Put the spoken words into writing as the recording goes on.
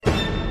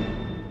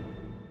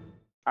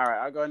All right,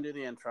 I'll go and do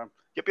the intro.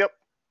 Yep.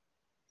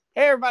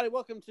 Hey, everybody,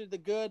 welcome to the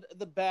Good,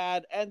 the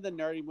Bad, and the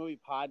Nerdy Movie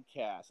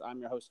Podcast.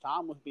 I'm your host,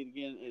 Tom. With me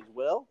again is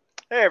Will.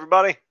 Hey,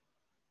 everybody.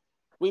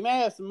 We may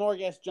have some more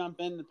guests jump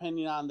in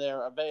depending on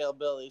their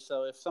availability,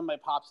 so if somebody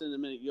pops in a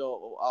minute,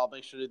 I'll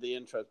make sure to do the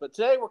intros. But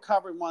today we're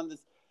covering one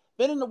that's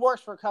been in the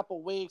works for a couple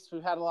of weeks.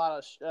 We've had a lot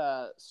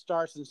of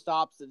starts and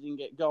stops that didn't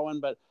get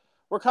going, but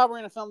we're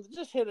covering a film that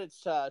just hit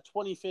its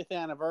 25th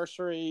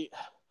anniversary.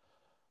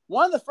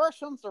 One of the first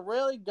films to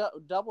really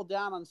double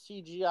down on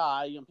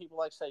CGI. You know, people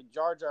like to say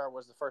Jar Jar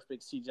was the first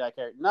big CGI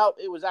character. No,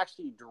 it was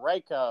actually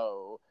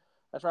Draco.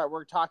 That's right.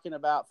 We're talking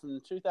about from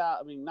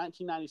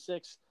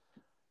 1996,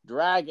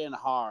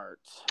 Dragonheart.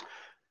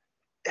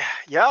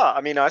 Yeah,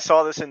 I mean, I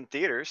saw this in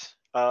theaters.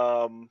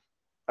 I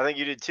think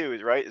you did too,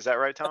 right? Is that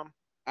right, Tom?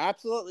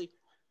 Absolutely.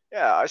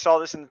 Yeah, I saw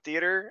this in the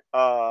theater.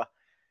 At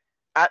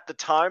the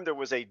time, there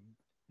was a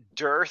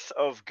dearth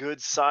of good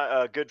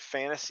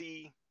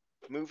fantasy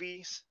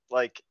movies,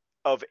 like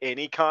of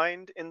any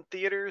kind, in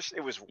theaters.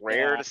 It was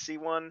rare to see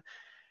one.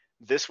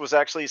 This was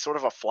actually sort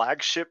of a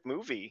flagship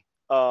movie.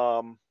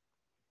 I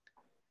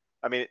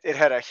mean, it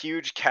had a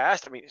huge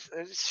cast. I mean,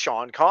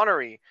 Sean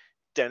Connery,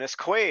 Dennis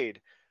Quaid,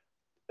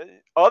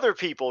 other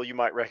people you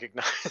might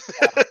recognize.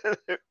 I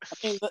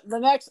mean, the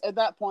next, at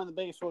that point, the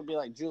biggest would be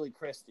like Julie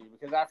Christie,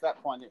 because after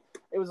that point,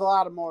 it was a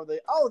lot of more of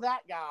the,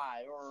 that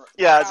guy.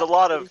 Yeah, it's a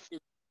lot of,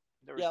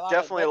 there was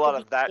definitely a lot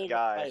of that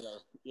guy. Later.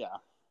 Yeah.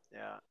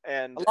 Yeah,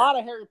 and a lot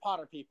of Harry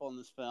Potter people in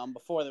this film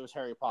before there was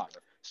Harry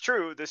Potter. It's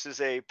true. This is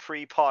a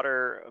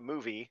pre-Potter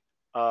movie.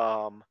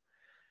 And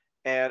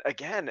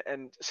again,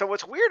 and so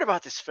what's weird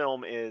about this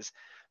film is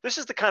this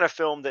is the kind of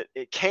film that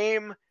it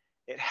came,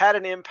 it had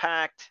an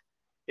impact,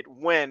 it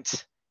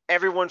went,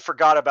 everyone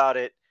forgot about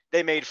it.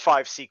 They made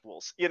 5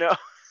 sequels, you know?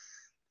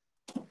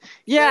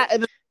 Yeah,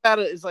 and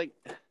it's like,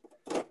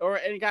 and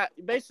it got,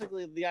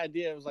 basically the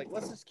idea was like,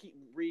 let's just keep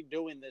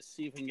redoing this,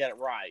 see if we can get it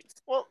right.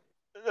 Well,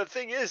 the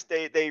thing is,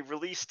 they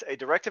released a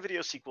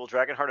direct-to-video sequel,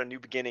 Dragonheart: A New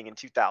Beginning, in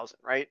 2000,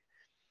 right?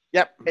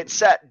 Yep. It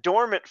sat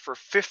dormant for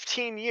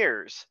 15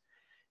 years,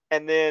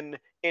 and then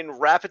in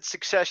rapid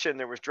succession,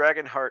 there was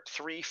Dragonheart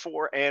 3,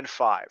 4, and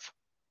 5.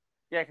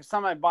 Yeah, because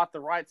somebody bought the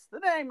rights to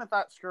the name and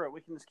thought, screw it,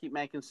 we can just keep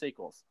making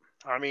sequels.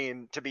 I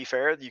mean, to be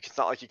fair, it's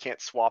not like you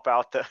can't swap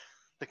out the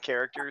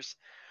characters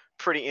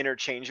pretty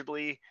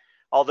interchangeably,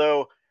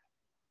 although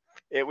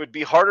it would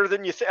be harder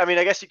than you think. I mean,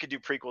 I guess you could do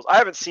prequels. I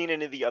haven't seen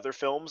any of the other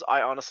films.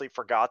 I honestly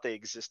forgot they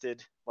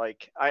existed.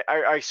 Like,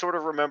 I sort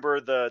of remember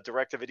the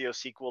direct-to-video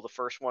sequel, the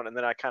first one, and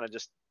then I kind of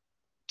just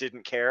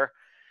didn't care,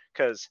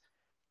 because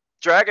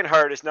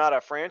Dragonheart is not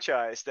a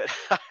franchise that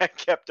I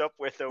kept up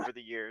with over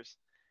the years.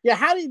 Yeah,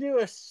 how do you do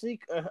a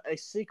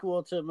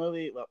sequel to a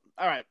movie? Well,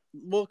 all right,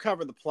 we'll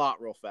cover the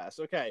plot real fast.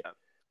 Okay. Yeah.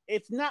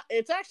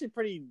 It's actually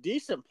pretty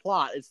decent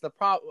plot. It's the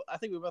problem. I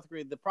think we both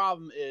agree. The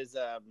problem is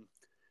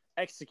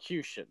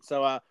execution.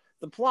 So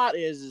the plot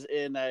is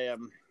in a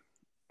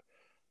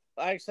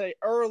I say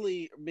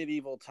early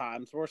medieval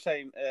times. We're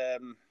saying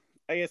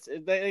I guess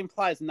that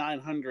implies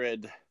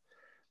 900,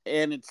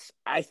 and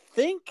I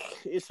think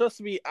it's supposed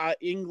to be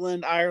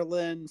England,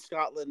 Ireland,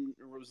 Scotland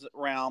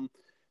realm,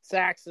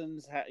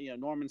 Saxons,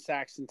 Norman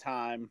Saxon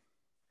time.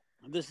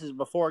 This is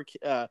before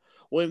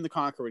William the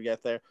Conqueror would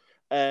get there.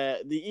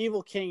 The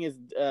evil king is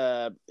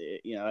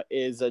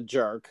a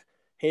jerk.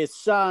 His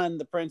son,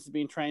 the prince, is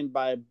being trained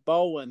by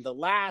Bowen, the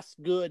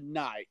last good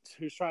knight,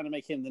 who's trying to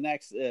make him the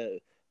next, the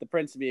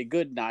prince to be a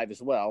good knight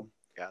as well.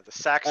 Yeah, the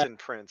Saxon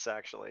prince,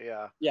 actually,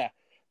 yeah. Yeah.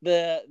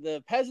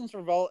 The peasants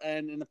revolt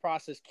and in the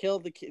process kill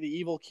the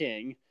evil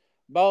king.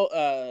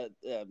 Einan,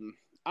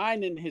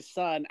 his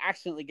son,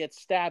 accidentally gets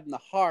stabbed in the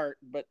heart,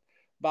 but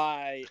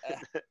by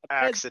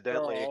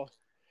accidentally. Girl.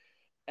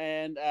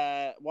 And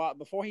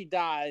before he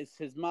dies,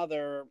 his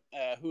mother,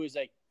 who is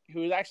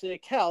actually a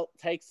Celt,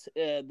 takes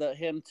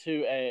him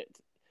to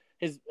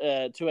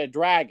a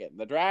dragon.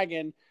 The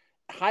dragon,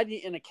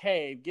 hiding in a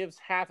cave, gives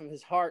half of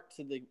his heart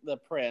to the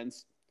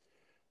prince,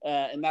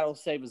 and that will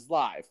save his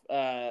life.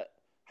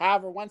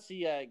 However, once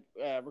he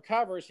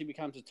recovers, he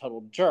becomes a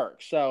total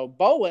jerk. So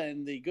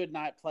Bowen, the good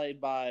knight played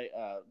by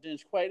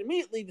Dennis Quaid,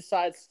 immediately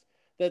decides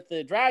that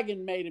the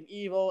dragon made him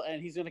evil,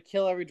 and he's going to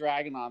kill every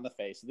dragon on the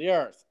face of the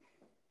earth.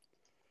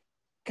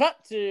 Cut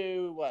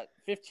to,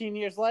 15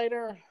 years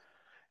later?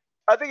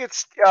 I think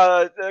it's,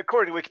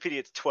 according to Wikipedia,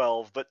 it's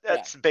 12, but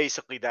that's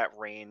basically that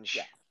range.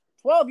 Yeah.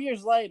 12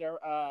 years later,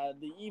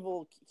 the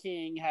evil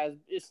king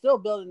is still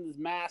building this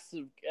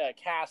massive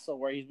castle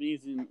where he's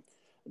using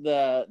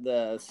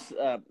the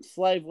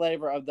slave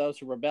labor of those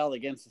who rebel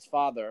against his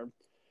father,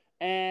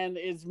 and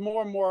is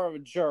more and more of a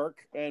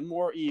jerk and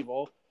more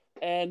evil.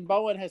 And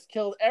Bowen has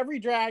killed every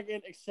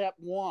dragon except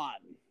one.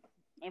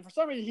 And for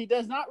some reason, he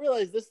does not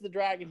realize this is the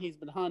dragon he's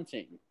been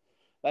hunting.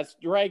 That's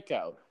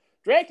Draco.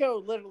 Draco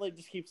literally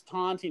just keeps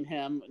taunting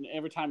him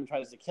every time he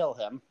tries to kill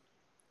him.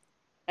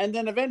 And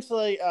then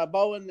eventually,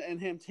 Bowen and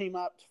him team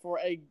up for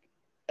a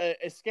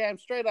scam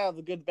straight out of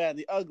The Good, Bad, and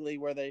the Ugly,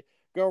 where they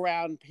go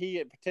around,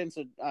 he pretends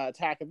to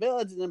attack a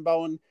village, and then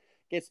Bowen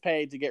gets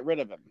paid to get rid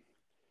of him.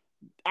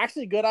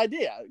 Actually, good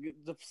idea.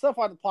 The stuff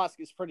on the plot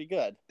is pretty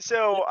good.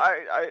 So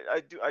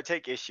I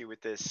take issue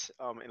with this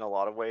in a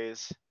lot of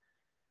ways.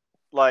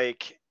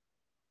 Like,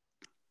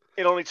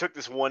 it only took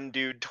this one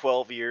dude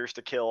 12 years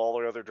to kill all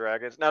the other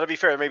dragons. Now, to be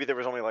fair, maybe there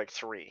was only like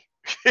 3.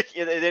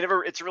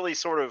 It's really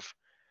sort of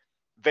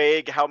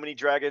vague how many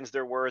dragons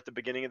there were at the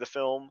beginning of the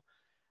film.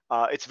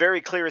 It's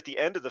very clear at the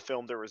end of the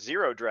film there were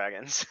 0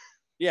 dragons.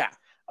 Yeah.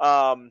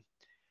 um,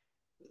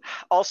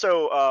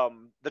 Also,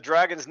 the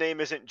dragon's name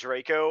isn't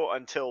Draco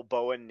until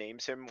Bowen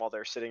names him while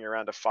they're sitting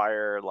around a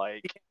fire,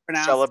 like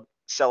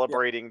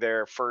celebrating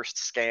their first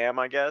scam,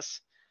 I guess.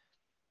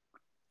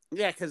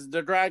 Yeah, because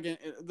the dragon,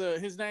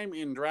 his name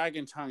in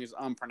dragon tongue is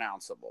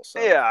unpronounceable. So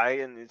yeah,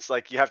 and it's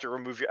like you have to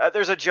remove your.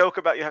 There's a joke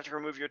about you have to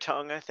remove your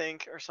tongue, I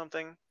think, or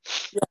something.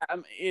 Yeah,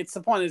 it's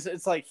the point is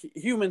it's like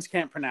humans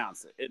can't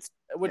pronounce it.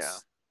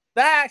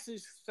 That actually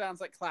sounds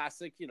like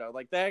classic.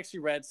 Like they actually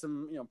read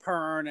some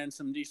Pern and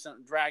some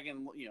decent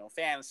dragon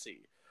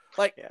fantasy.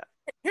 Like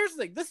here's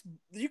the thing: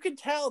 you can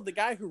tell the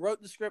guy who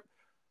wrote the script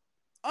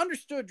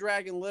understood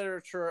dragon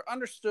literature,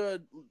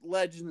 understood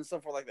legends and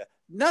stuff like that.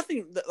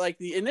 Nothing like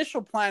the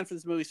initial plan for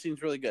this movie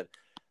seems really good.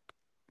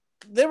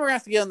 Then we're gonna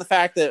have to get on the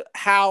fact that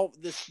how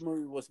this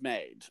movie was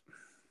made.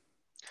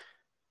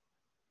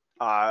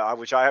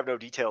 Which I have no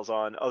details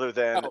on, other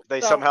than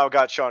they somehow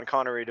got Sean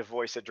Connery to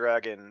voice a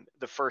dragon,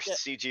 the first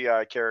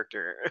CGI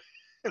character.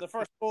 The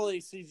first fully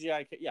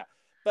CGI, yeah.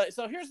 But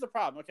so here's the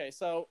problem. Okay,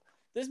 so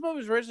this movie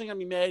was originally going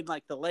to be made in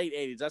like the late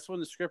 80s. That's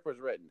when the script was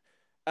written.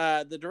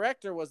 The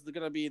director was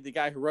going to be the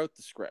guy who wrote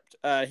the script.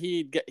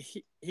 He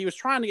was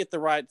trying to get the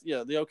right,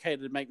 the okay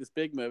to make this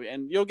big movie,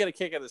 and you'll get a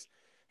kick out of this.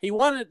 He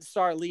wanted to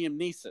star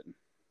Liam Neeson.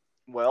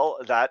 Well,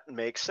 that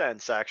makes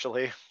sense,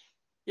 actually.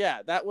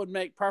 Yeah, that would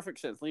make perfect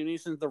sense. Liam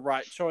Neeson's the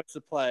right choice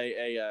to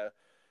play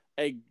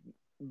a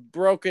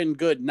broken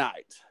good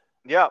knight.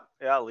 Yeah,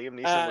 Liam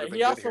Neeson would have been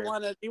he also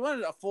wanted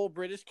a full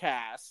British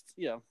cast.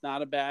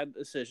 Not a bad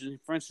decision.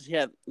 For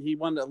instance, he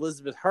wanted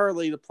Elizabeth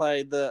Hurley to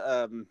play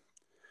the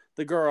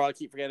girl. I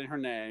keep forgetting her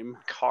name.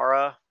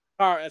 Cara.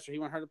 That's right. He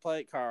wanted her to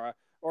play Cara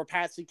or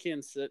Patsy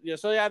Kensit.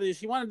 So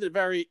he wanted it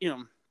very.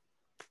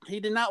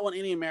 He did not want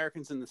any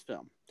Americans in this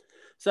film.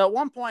 So at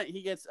one point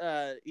he gets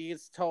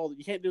told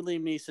you can't do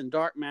Liam Neeson.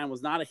 Darkman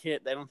was not a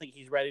hit. They don't think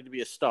he's ready to be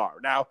a star.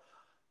 Now,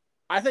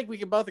 I think we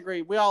can both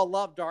agree we all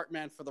love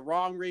Darkman for the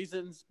wrong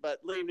reasons,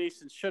 but Liam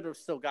Neeson should have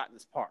still gotten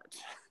his part.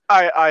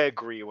 I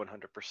agree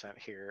 100%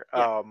 here.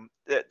 Yeah.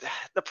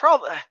 The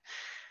problem,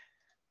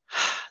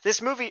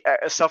 this movie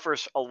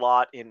suffers a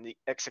lot in the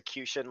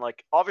execution.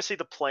 Like, obviously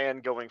the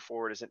plan going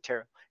forward isn't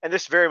terrible, and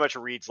this very much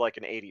reads like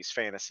an 80s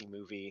fantasy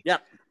movie. Yeah.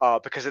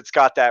 Because it's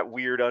got that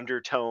weird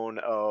undertone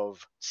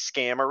of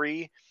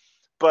scammery,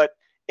 but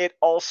it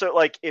also,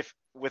 like, if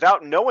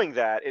without knowing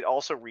that, it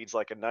also reads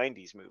like a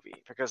 90s movie,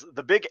 because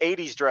the big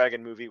 80s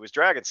dragon movie was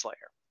Dragon Slayer,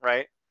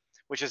 right?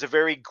 Which is a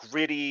very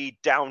gritty,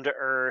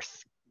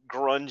 down-to-earth,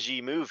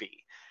 grungy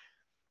movie.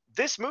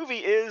 This movie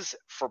is,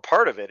 for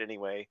part of it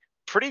anyway,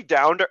 pretty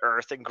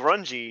down-to-earth and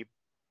grungy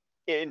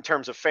in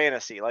terms of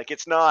fantasy. Like,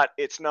 it's not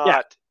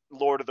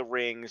Lord of the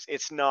Rings,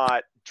 it's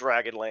not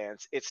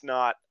Dragonlance, it's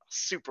not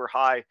super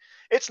high,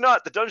 it's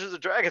not the Dungeons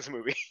and Dragons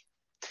movie.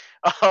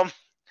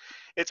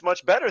 It's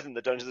much better than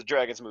the Dungeons and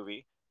Dragons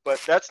movie,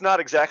 but that's not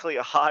exactly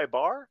a high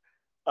bar.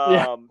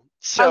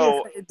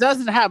 So it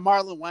doesn't have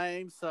Marlon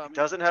Wayans. So it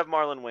doesn't have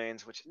Marlon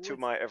Wayans, which to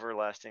my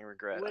everlasting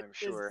regret, I'm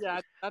sure.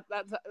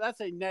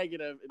 That's a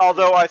negative.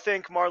 Although I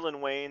think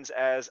Marlon Wayans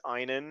as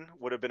Einon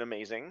would have been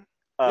amazing.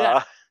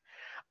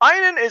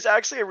 Einon is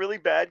actually a really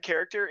bad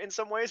character in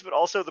some ways, but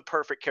also the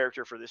perfect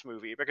character for this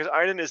movie, because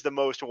Einon is the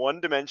most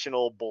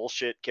one-dimensional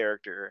bullshit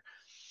character.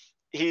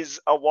 He's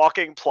a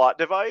walking plot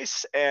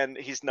device, and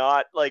he's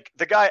not, like,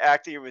 the guy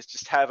acting him is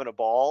just having a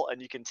ball,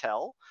 and you can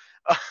tell,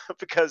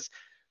 because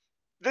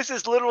this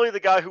is literally the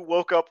guy who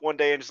woke up one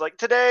day and is like,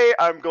 today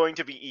I'm going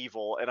to be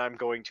evil and I'm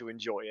going to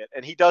enjoy it.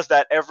 And he does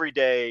that every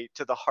day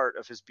to the heart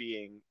of his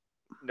being,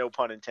 no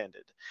pun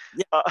intended.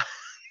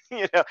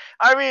 Yeah.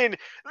 I mean,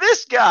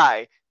 this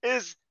guy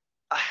is,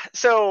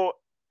 so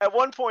at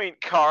one point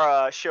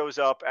Kara shows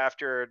up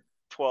after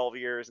 12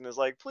 years and is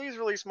like, please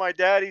release my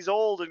dad, he's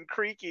old and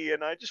creaky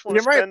and I just want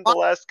to spend the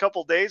last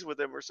couple days with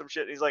him or some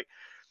shit. And he's like,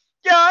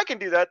 yeah, I can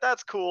do that.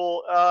 That's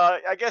cool.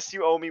 I guess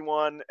you owe me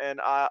one,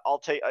 and I'll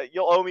take.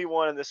 You'll owe me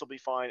one, and this will be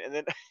fine. And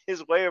then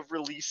his way of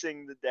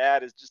releasing the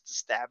dad is just to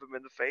stab him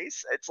in the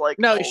face. It's like,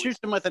 no, he shoots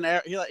him with an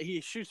arrow.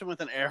 He shoots him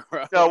with an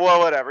arrow. No, well,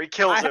 whatever. He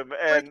kills him,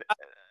 and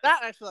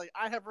that actually,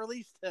 I have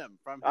released him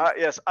from.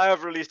 Yes, I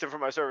have released him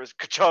from my service.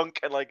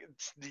 Ka-chunk, and like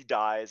he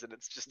dies, and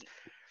it's just.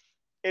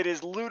 It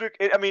is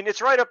ludicrous. I mean,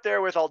 it's right up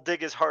there with "I'll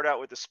dig his heart out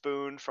with a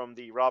spoon" from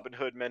the Robin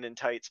Hood Men in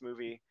Tights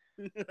movie.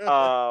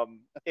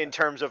 In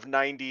terms of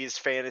 90s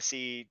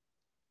fantasy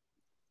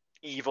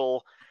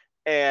evil,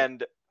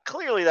 and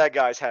clearly that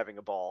guy's having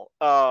a ball.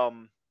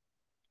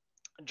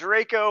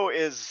 Draco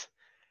is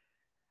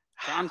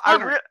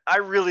I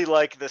really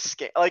like the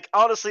scam. Like,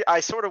 honestly,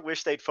 I sort of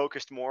wish they'd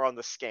focused more on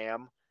the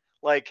scam.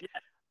 Like,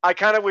 I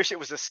kind of wish it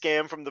was a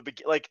scam from the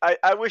beginning. Like,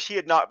 I wish he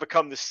had not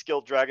become the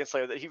skilled dragon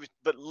slayer, that he was,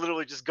 but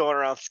literally just going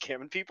around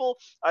scamming people.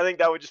 I think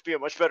that would just be a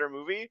much better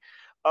movie.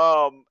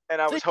 And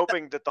I See, was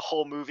hoping that the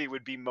whole movie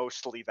would be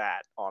mostly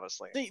that,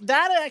 honestly.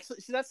 that's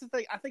the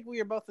thing. I think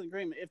we are both in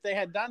agreement. If they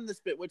had done this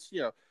bit, which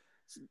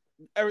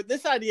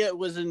this idea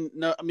was in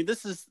no, I mean,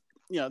 this is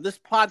this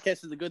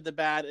podcast is the Good, the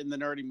Bad, and the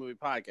Nerdy Movie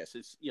Podcast.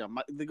 It's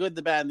the Good,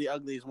 the Bad, and the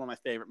Ugly is one of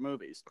my favorite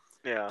movies.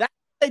 Yeah, that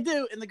they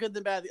do in the Good,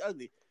 the Bad, the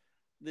Ugly.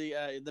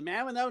 The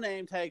man with no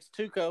name takes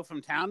Tuco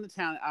from town to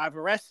town. I've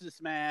arrested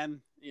this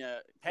man.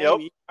 Pay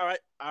me. All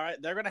right.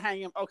 They're gonna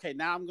hang him. Okay,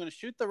 now I'm gonna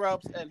shoot the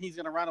ropes, and he's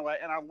gonna run away,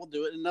 and I will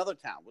do it in another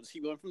town. We'll just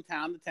keep going from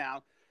town to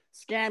town,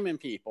 scamming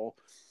people,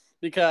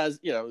 because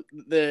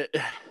the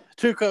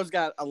Tuco's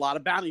got a lot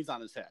of bounties on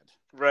his head.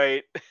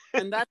 right.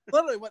 And that's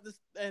literally what this.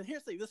 And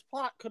here's the thing: this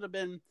plot could have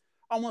been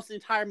almost the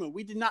entire movie.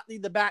 We did not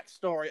need the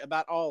backstory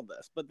about all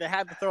this, but they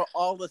had to throw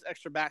all this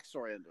extra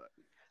backstory into it.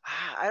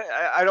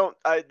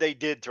 They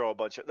did throw a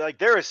bunch of, like,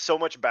 there is so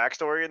much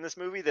backstory in this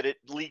movie that it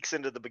leaks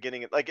into the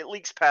beginning, like it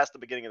leaks past the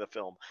beginning of the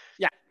film.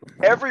 Yeah.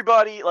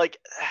 Everybody, like,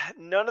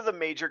 none of the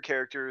major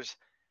characters,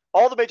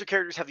 all the major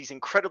characters have these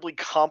incredibly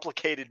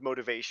complicated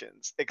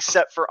motivations,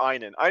 except for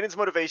Einan. Einan's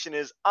motivation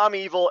is, I'm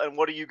evil, and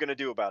what are you going to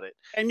do about it?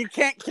 And you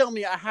can't kill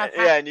me.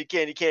 Yeah, and you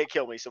can't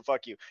kill me, so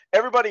fuck you.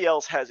 Everybody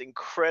else has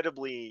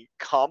incredibly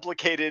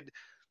complicated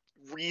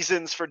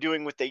reasons for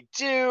doing what they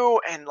do,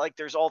 and like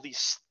there's all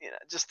these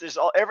there's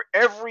all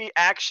every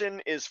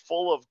action is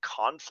full of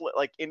conflict,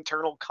 like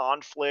internal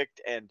conflict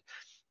and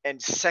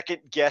second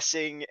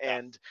guessing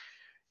and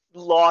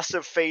loss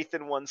of faith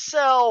in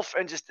oneself,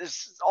 and just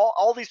this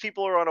all these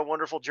people are on a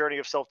wonderful journey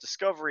of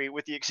self-discovery,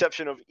 with the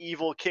exception of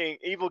evil king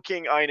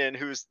Einan,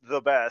 who's the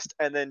best,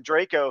 and then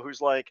Draco,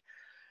 who's like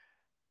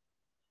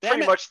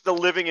pretty much the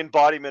living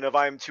embodiment of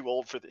I'm too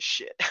old for this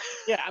shit.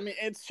 Yeah, I mean,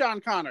 it's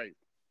Sean Connery.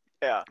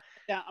 Yeah,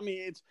 I mean,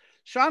 it's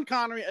Sean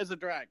Connery as a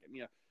dragon.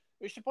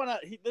 We should point out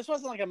this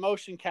wasn't like a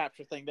motion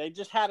capture thing. They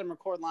just had him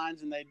record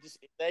lines, and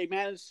they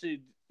managed to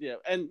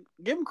and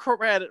give him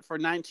credit for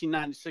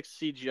 1996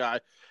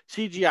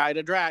 CGI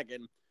to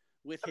Dragon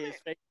with his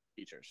facial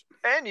features.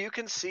 And you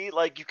can see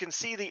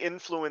the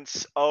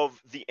influence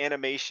of the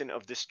animation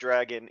of this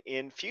dragon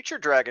in future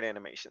dragon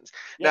animations.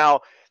 Yeah.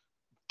 Now,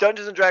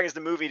 Dungeons and Dragons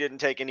the movie didn't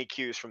take any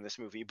cues from this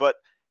movie, but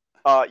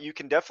you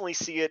can definitely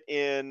see it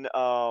in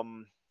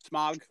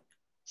Smaug.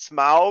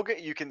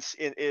 You can see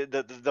in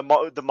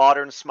the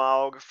modern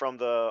Smaug from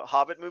the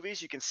Hobbit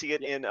movies. You can see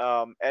it in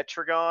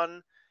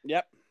Etrigan.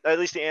 Yep. At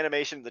least the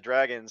animation of the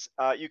dragons.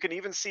 You can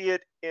even see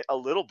it a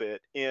little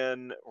bit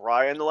in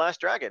Raya and the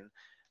Last Dragon.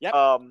 Yep.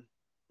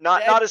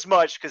 Not as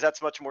much, because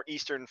that's much more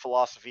Eastern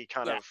philosophy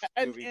kind of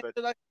movie. But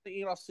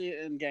you'll see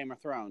it in Game of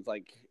Thrones,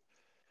 like.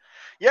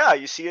 Yeah,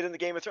 you see it in the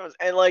Game of Thrones,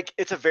 and like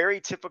it's a very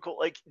typical,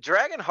 like,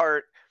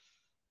 Dragonheart.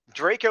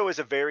 Draco is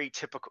a very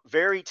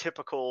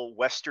typical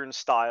Western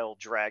style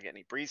dragon.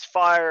 He breathes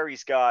fire.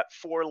 He's got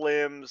 4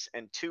 limbs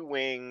and 2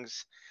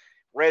 wings,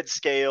 red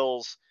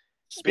scales,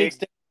 speaks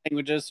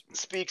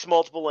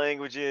multiple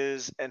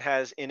languages, and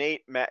has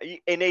innate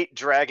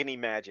dragony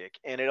magic,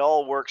 and it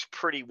all works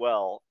pretty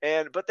well.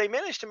 But they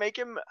managed to make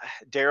him,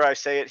 dare I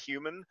say it,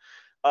 human.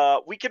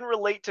 We can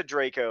relate to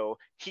Draco.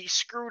 He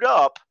screwed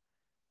up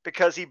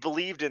because he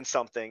believed in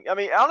something. I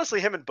mean, honestly,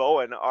 him and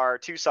Bowen are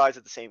two sides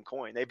of the same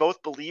coin. They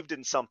both believed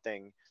in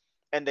something,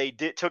 and they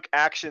took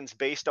actions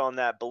based on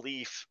that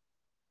belief,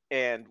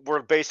 and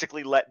were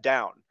basically let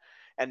down,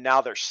 and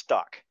now they're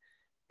stuck.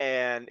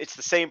 And it's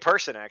the same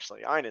person,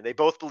 actually, Einan. They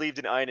both believed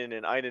in Einan,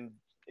 and Einan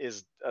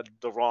is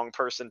the wrong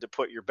person to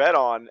put your bet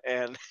on,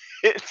 and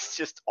it's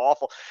just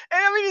awful. And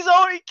I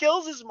mean, he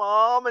kills his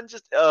mom, and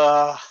just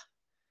Yeah,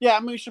 I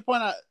mean, we should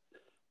point out,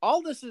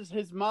 all this is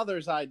his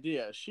mother's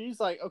idea. She's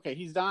like, okay,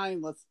 he's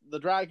dying. The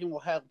dragon will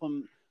help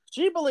him.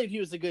 She believed he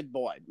was a good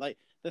boy. Like,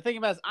 the thing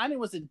about it is, Einan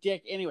was a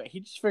dick anyway.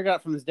 He just figured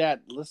out from his dad,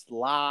 let's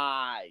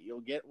lie.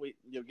 You'll get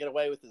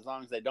away with it as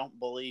long as they don't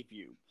believe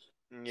you.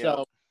 Yeah.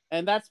 So,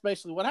 and that's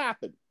basically what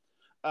happened.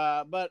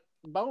 But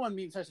Bowen,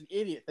 being such an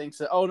idiot, thinks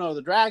that, oh no,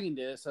 the dragon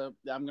did it, so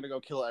I'm going to go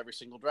kill every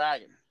single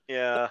dragon.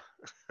 Yeah.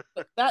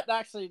 That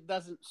actually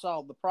doesn't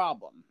solve the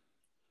problem.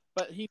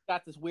 But he's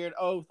got this weird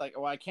oath, like,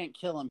 oh, I can't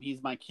kill him.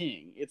 He's my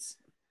king.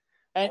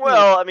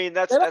 I mean,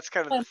 that's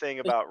kind of the thing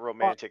about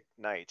romantic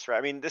knights, right?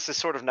 I mean, this is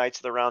sort of Knights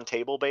of the Round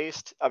Table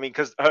based. I mean,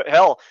 because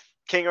hell,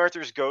 King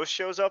Arthur's ghost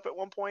shows up at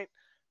one point.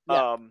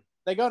 Yeah.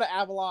 They go to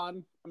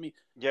Avalon. I mean,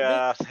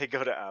 they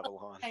go to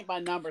Avalon. Paint by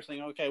numbers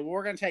thing. Okay, well,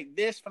 we're going to take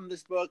this from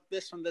this book,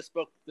 this from this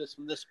book, this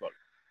from this book.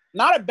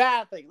 Not a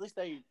bad thing. At least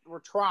they were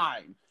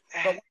trying.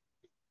 But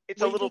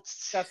it's a little.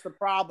 That's the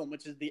problem,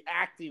 which is the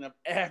acting of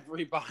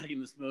everybody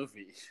in this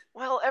movie.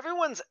 Well,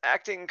 everyone's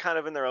acting kind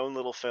of in their own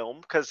little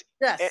film, because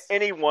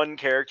any one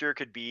character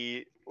could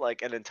be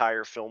like an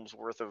entire film's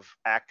worth of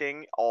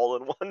acting all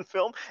in one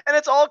film, and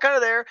it's all kind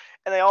of there,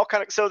 and they all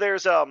kind of. So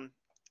there's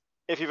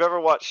if you've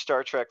ever watched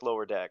Star Trek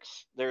Lower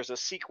Decks, there's a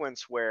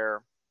sequence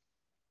where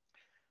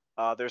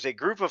there's a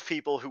group of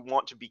people who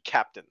want to be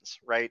captains,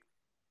 right?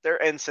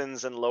 They're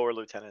ensigns and lower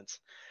lieutenants.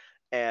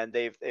 and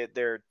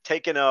they're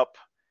taken up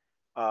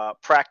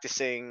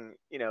practicing.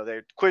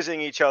 They're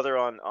quizzing each other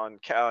on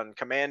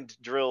command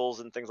drills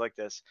and things like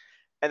this.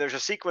 And there's a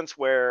sequence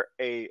where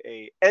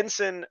a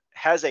ensign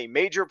has a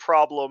major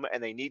problem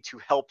and they need to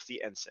help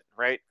the ensign,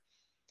 right?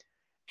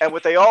 And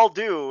what they all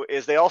do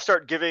is they all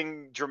start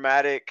giving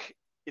dramatic,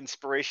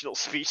 inspirational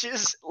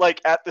speeches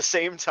like at the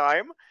same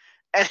time.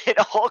 And it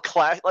all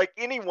clash. Like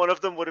any one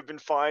of them would have been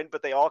fine,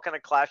 but they all kind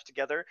of clash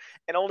together.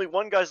 And only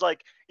one guy's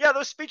like, "Yeah,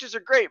 those speeches are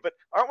great, but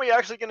aren't we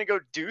actually going to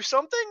go do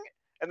something?"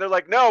 And they're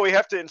like, "No, we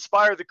have to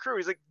inspire the crew."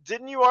 He's like,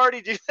 "Didn't you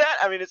already do that?"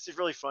 I mean, it's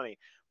really funny.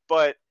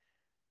 But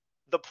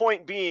the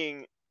point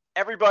being,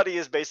 everybody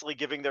is basically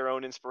giving their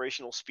own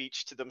inspirational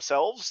speech to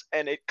themselves,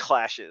 and it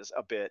clashes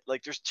a bit.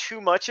 Like there's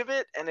too much of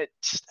it, and it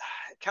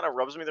kind of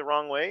rubs me the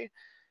wrong way,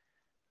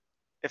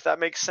 if that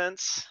makes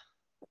sense.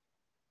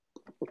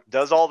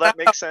 Does all that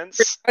make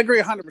sense? I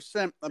agree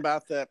 100%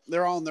 about that.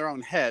 They're all in their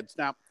own heads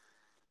now.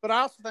 But I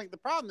also think the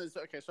problem is,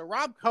 okay, so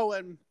Rob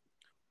Cohen,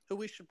 who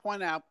we should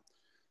point out,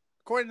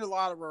 according to a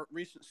lot of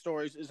recent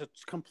stories, is a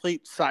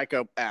complete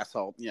psycho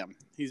asshole. Yeah,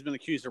 he's been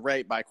accused of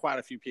rape by quite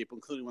a few people,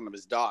 including one of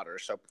his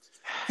daughters. So,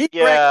 he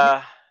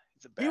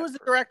was the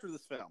director of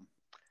this film.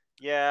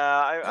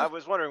 Yeah, I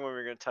was wondering when we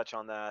were going to touch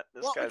on that.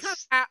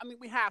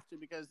 We have to,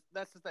 because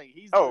that's the thing.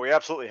 We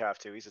absolutely have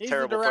to. He's a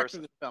terrible the director person.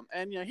 of the film,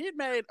 and he had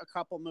made a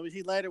couple movies.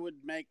 He later would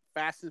make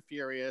Fast and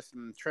Furious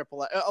and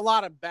Triple A. A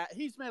lot of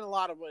he's made a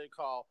lot of what you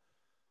call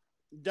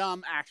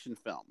dumb action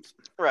films.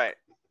 Right.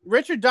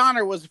 Richard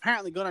Donner was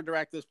apparently going to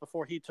direct this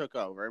before he took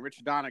over, and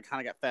Richard Donner kind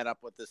of got fed up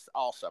with this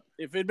also.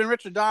 If it had been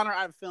Richard Donner,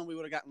 I have a feeling we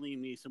would have gotten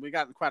Liam Neeson. We've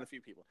gotten quite a few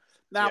people.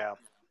 Now,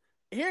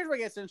 Here's where it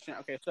gets interesting.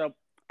 Okay, so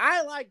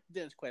I like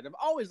Dennis Quaid. I've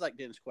always liked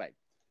Dennis Quaid.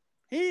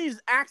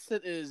 His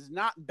accent is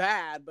not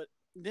bad, but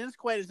Dennis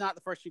Quaid is not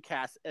the first you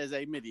cast as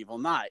a medieval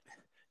knight.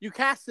 You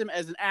cast him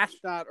as an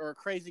astronaut or a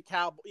crazy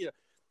cowboy.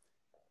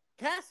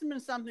 Cast him in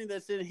something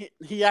that's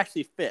he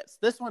actually fits.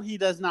 This one he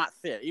does not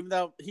fit, even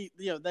though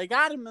they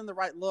got him in the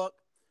right look.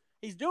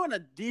 He's doing a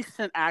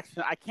decent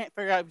accent. I can't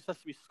figure out if he's supposed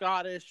to be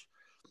Scottish,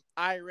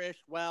 Irish,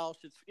 Welsh.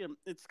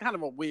 It's kind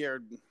of a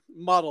weird,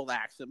 muddled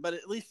accent, but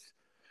at least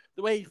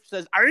the way he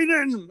says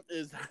 "Aiden"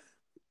 is.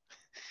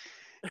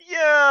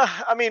 Yeah,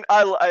 I mean,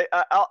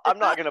 I'm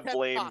not going to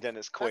blame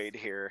Dennis Quaid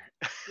here.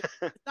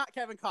 It's not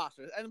Kevin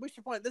Costner, and we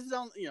should point. This is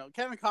only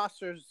Kevin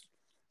Costner's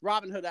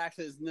Robin Hood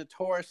accent is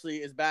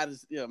notoriously as bad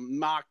as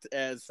mocked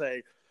as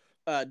say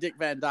Dick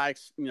Van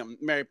Dyke's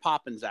Mary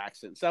Poppins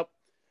accent. So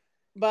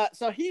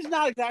he's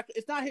not exactly.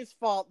 It's not his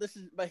fault.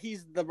 But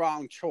he's the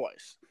wrong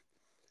choice.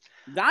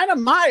 Dinah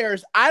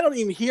Myers, I don't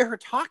even hear her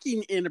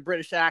talking in a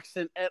British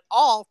accent at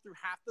all through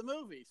half the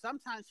movie.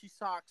 Sometimes she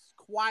talks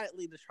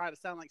quietly to try to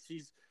sound like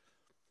she's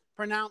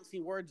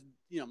pronouncing words,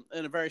 in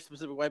a very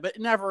specific way, but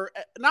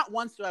not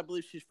once do I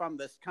believe she's from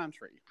this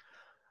country.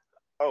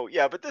 Oh,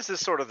 yeah, but this is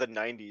sort of the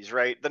 90s,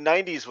 right? The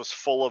 90s was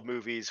full of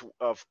movies,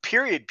 of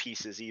period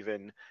pieces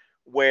even,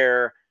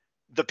 where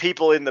the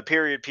people in the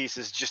period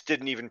pieces just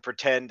didn't even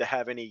pretend to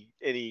have any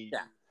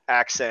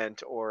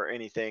accent or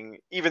anything,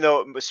 even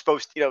though it was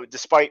supposed to,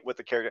 despite what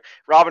the character.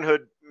 Robin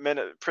Hood,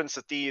 Prince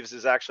of Thieves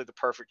is actually the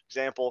perfect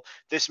example.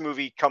 This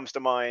movie comes to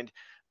mind.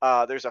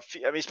 There's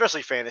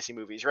especially fantasy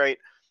movies, right?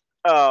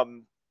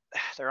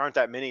 There aren't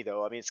that many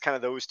though. I mean, it's kind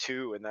of those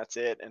two and that's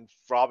it. And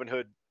Robin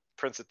Hood,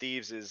 Prince of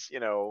Thieves is,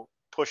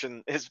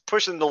 pushing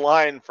the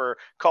line for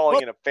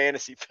calling it a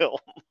fantasy film.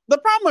 The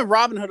problem with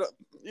Robin Hood,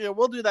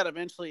 we'll do that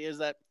eventually, is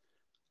that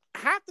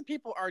half the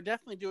people are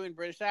definitely doing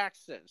British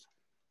accents.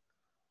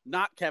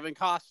 Not Kevin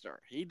Costner.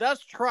 He does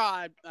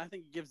try. I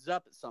think he gives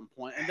up at some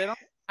point, and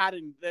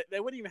they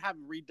wouldn't even have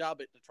him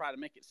redub it to try to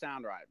make it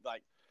sound right.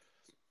 Like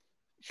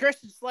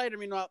Christian Slater,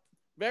 meanwhile,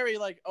 very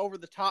over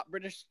the top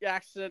British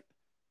accent.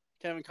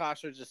 Kevin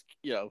Costner just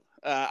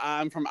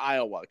I'm from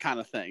Iowa kind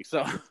of thing.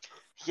 So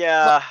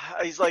yeah,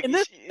 he's like,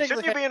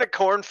 shouldn't you be in a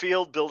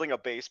cornfield building a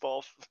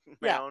baseball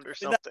mound or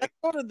something? That's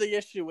sort of the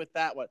issue with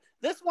that one.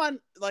 This one,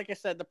 like I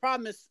said, the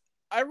problem is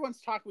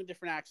everyone's talking with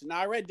different accents. Now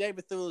I read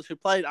David Theulis, who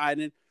played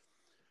Iden,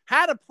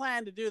 had a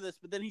plan to do this,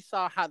 but then he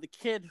saw how the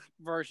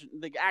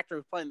actor who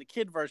was playing the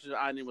kid version of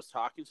Iden was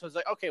talking. So it's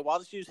like, okay, well, I'll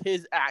just use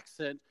his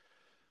accent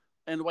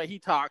and the way he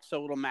talks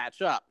so it'll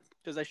match up.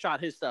 Because they shot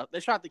his stuff. They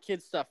shot the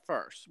kid's stuff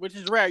first, which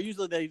is rare.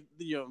 Usually they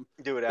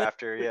do it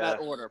after, that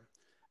order.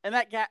 And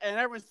that guy, and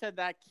everyone said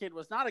that kid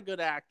was not a good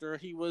actor.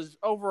 He was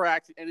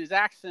overacting, and his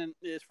accent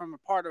is from a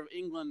part of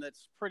England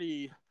that's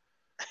pretty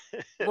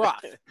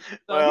rough.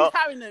 So he's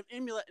having to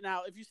emulate.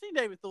 Now, if you've seen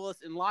David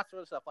Thewlis in lots of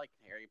other stuff like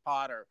Harry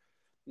Potter,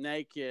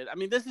 Naked, I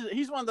mean,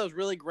 he's one of those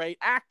really great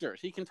actors.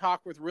 He can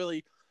talk with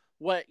really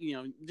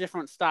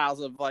different styles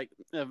of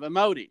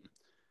emoting.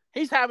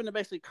 He's having to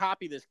basically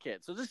copy this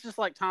kid. So this is just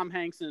like Tom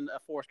Hanks in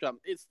Forrest Gump.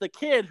 It's the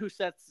kid who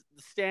sets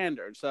the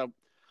standard. So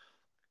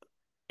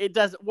it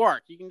doesn't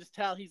work. You can just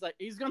tell he's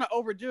going to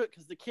overdo it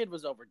because the kid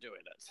was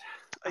overdoing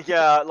it.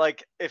 Yeah,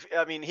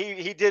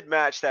 he did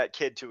match that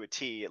kid to a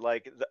T.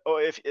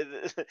 If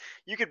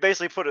you could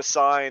basically put a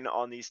sign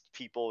on these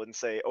people and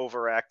say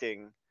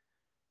overacting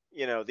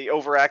the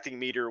overacting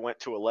meter went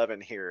to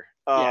 11 here.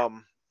 Yeah.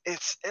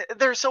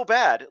 They're so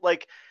bad.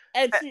 Like,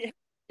 And see,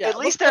 yeah, at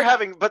least they're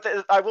having. But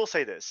I will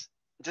say this: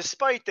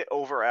 despite the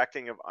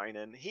overacting of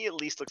Einan, he at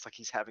least looks like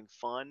he's having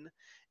fun.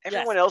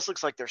 Everyone else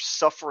looks like they're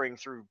suffering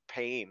through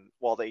pain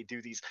while they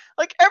do these.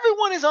 Like,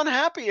 everyone is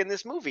unhappy in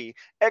this movie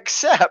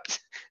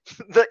except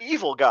the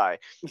evil guy.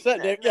 So,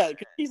 yeah,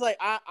 because he's like,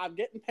 I'm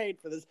getting paid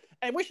for this.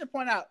 And we should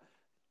point out,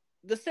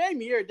 the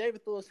same year,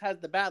 David Thewlis has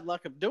the bad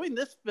luck of doing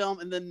this film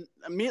and then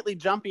immediately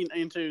jumping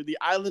into The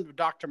Island of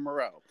Dr.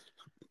 Moreau,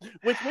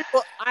 which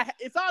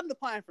it's on the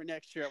plan for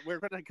next year. We're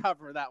going to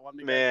cover that one.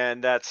 Man,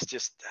 that's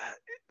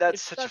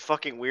such a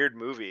fucking weird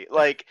movie.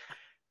 Like,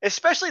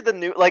 especially the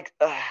new, like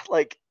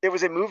it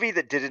was a movie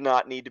that did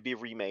not need to be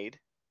remade.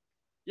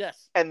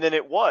 Yes. And then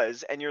it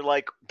was, and you're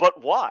like,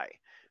 but why?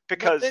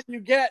 Because then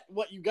you get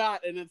what you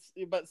got, and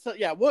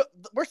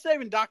we're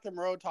saving Dr.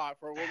 Moreau talk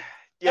for. We'll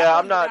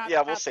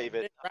save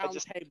it. Round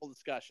table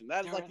discussion.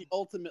 That is like the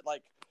ultimate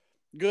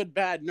good,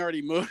 bad,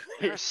 nerdy movie.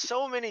 There's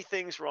so many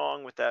things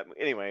wrong with that.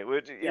 Anyway,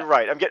 you're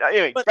right.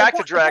 But back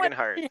to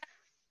Dragonheart.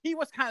 He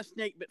was kind of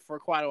snake bit for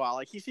quite a while.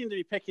 Like, he seemed to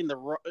be picking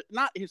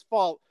not his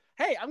fault.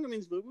 Hey, I'm going to be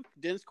in this movie with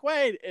Dennis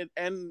Quaid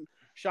and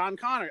Sean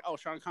Connery. Oh,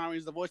 Sean Connery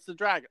is the voice of the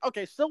dragon.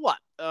 Okay, so what?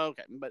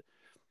 Okay, but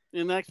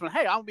in the next one,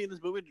 hey, I'll be in this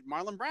movie with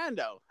Marlon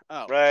Brando.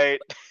 Oh, right.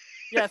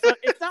 Yeah, so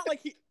it's not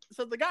like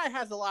so the guy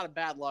has a lot of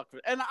bad luck,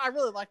 and I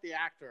really like the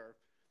actor.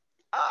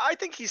 I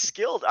think he's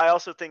skilled. I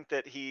also think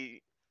that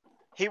he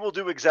will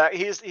do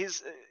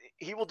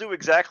he will do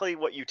exactly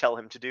what you tell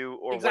him to do,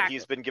 or what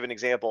he's been given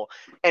example,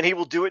 and he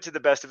will do it to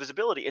the best of his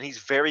ability, and he's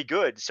very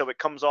good, so it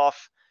comes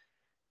off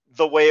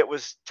the way it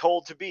was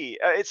told to be.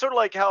 It's sort of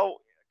like how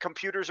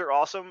computers are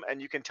awesome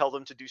and you can tell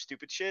them to do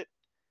stupid shit.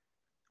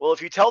 Well,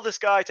 if you tell this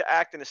guy to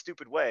act in a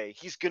stupid way,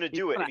 he's going to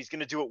do it, and he's going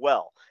to do it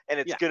well, and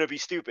it's going to be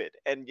stupid,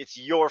 and it's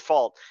your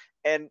fault.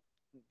 And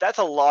that's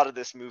a lot of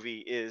this movie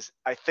is,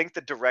 I think the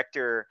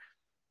director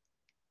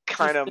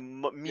kind of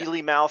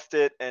mealy-mouthed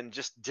it and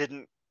just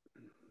didn't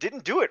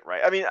do it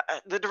right. I mean,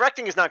 the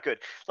directing is not good.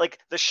 Like,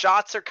 the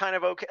shots are kind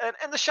of okay,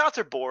 and the shots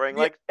are boring.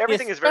 Like,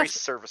 everything is very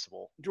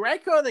serviceable.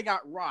 Draco, they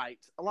got right.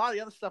 A lot of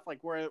the other stuff, like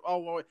where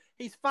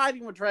he's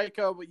fighting with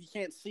Draco, but you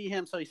can't see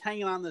him, so he's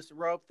hanging on this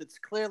rope that's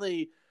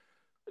clearly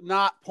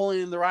not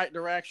pulling in the right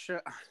direction.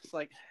 It's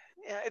like,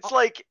 it's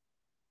like,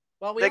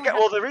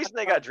 the reason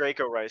they got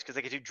Draco right is because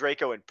they could do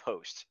Draco in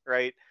post,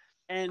 right?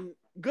 And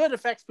good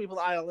effects people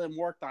at ILM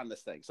worked on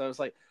this thing, so it's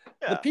like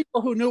the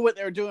people who knew what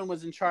they were doing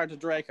was in charge of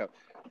Draco.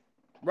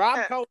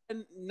 Rob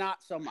Cohen,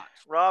 not so much.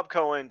 Rob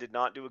Cohen did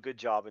not do a good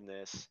job in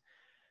this.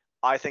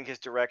 I think his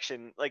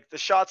direction, like, the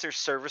shots are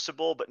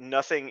serviceable, but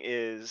nothing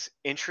is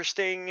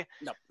interesting.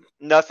 Nope.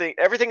 Nothing.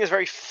 Everything is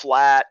very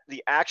flat.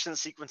 The action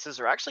sequences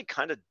are actually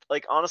kind of,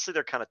 like, honestly,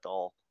 they're kind of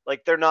dull.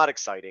 Like, they're not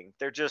exciting.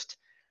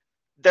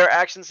 They're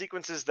action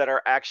sequences that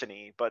are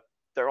action-y, but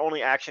they're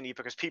only action-y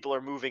because people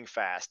are moving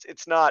fast.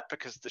 It's not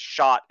because the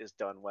shot is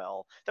done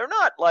well. They're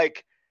not,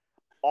 like,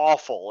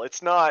 awful.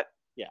 It's not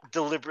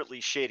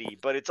deliberately shitty,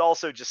 but it's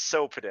also just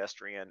so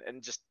pedestrian,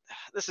 and just,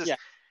 this is,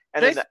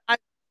 and Jason,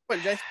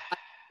 Jason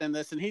in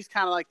this, and he's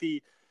kind of like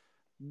the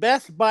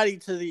best buddy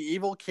to the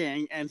evil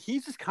king, and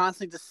he's just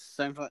constantly just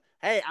saying,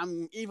 hey,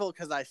 I'm evil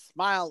because I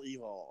smile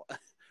evil.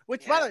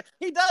 Which, by the way,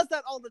 he does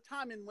that all the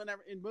time in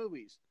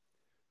movies.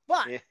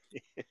 But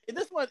in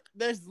this one,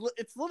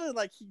 it's literally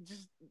like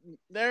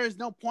there is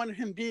no point of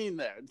him being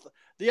there.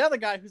 The other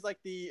guy who's like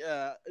the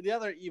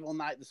other evil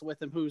knight that's with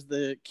him, who's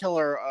the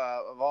killer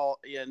of all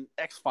in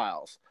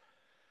X-Files.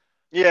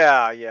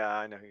 Yeah,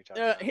 I know who you're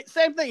talking about.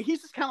 Same thing.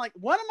 He's just kind of like,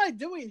 what am I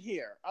doing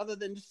here? Other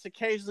than just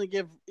occasionally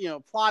give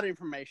plot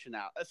information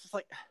out. It's just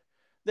like,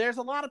 there's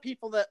a lot of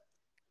people that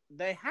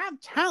they have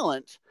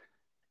talent.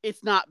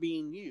 It's not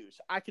being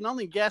used. I can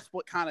only guess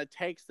what kind of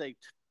takes they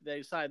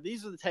decide.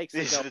 These are the takes.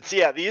 These are the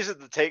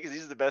takes.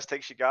 These are the best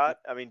takes you got.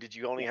 I mean, did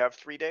you only have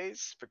 3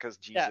 days? Because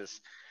Jesus,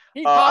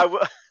 he's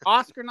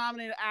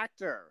Oscar-nominated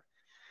actor.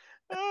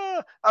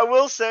 I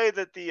will say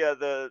that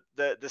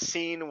the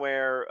scene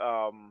where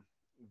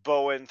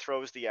Bowen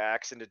throws the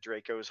axe into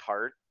Draco's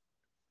heart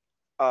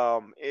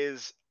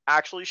is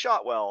actually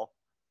shot well,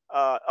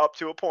 up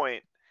to a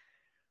point.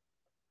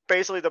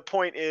 Basically, the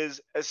point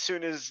is, as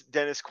soon as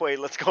Dennis Quaid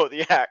lets go of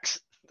the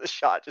axe, the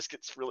shot just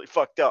gets really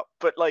fucked up.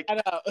 But, like,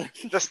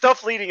 the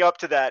stuff leading up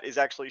to that is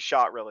actually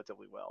shot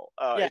relatively well.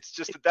 It's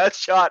just that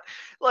shot,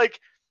 like,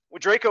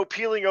 with Draco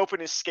peeling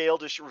open his scale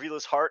to reveal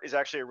his heart, is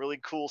actually a really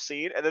cool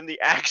scene. And then the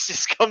axe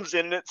just comes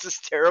in, and it's this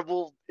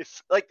terrible.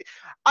 I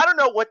don't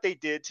know what they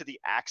did to the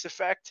axe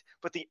effect,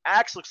 but the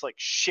axe looks like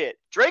shit.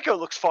 Draco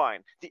looks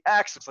fine. The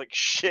axe looks like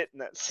shit in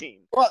that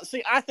scene. Well,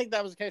 see, I think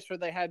that was the case where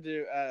they had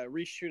to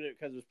reshoot it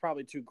because it was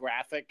probably too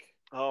graphic.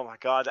 Oh my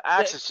god, the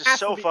axe is just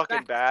so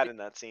fucking bad in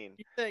that scene.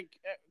 You think,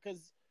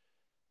 because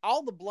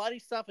all the bloody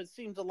stuff, it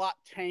seems a lot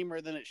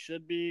tamer than it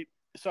should be.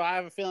 So I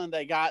have a feeling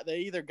they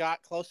either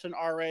got close to an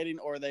R rating,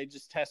 or they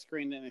just test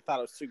screened it and they thought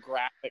it was too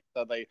graphic.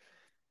 So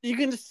you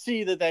can just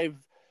see that they've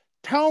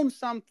toned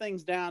some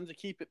things down to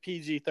keep it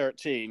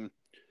PG-13.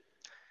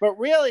 But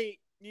really,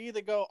 you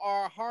either go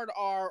hard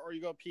R or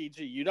you go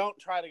PG. You don't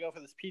try to go for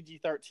this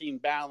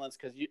PG-13 balance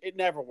because it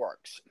never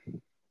works.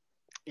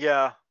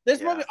 Yeah.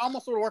 This movie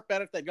almost would work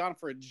better if they'd gone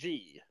for a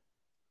G.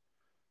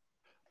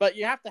 But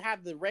you have to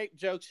have the rape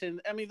jokes in.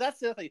 I mean, that's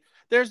the other thing.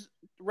 There's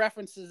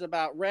references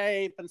about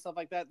rape and stuff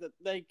like that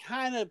they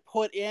kind of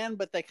put in,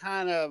 but they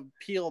kind of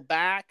peel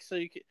back. So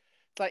it's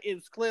like it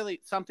was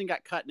clearly something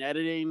got cut in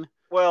editing.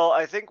 Well,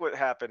 I think what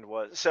happened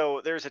was,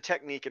 so there's a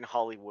technique in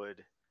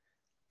Hollywood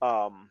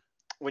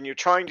when you're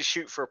trying to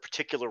shoot for a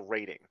particular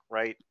rating,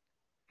 right?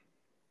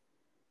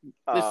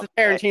 This is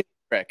Tarantino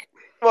trick.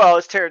 Well,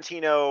 it's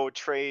Tarantino,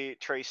 Trey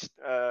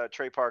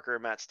Parker,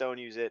 and Matt Stone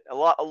use it. A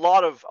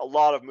lot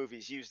of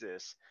movies use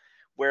this,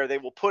 where they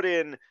will put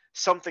in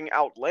something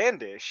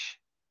outlandish,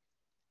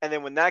 and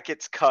then when that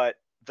gets cut,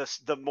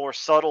 the more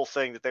subtle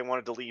thing that they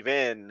wanted to leave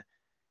in,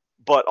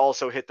 but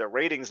also hit their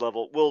ratings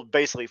level, will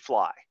basically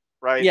fly,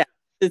 right? Yeah,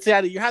 it's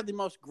you have the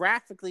most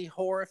graphically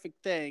horrific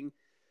thing.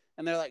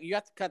 And they're like, you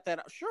have to cut that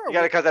out. Sure. You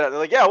got to cut that out. They're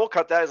like, yeah, we'll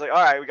cut that. It's like,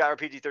 all right, we got our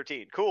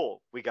PG-13.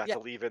 Cool. We got to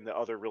leave in the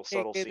other real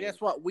subtle scene. Guess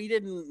what? We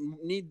didn't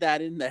need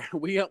that in there.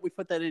 We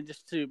put that in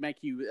just to make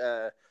you,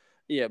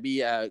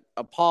 be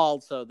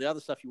appalled. So the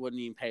other stuff you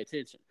wouldn't even pay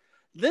attention.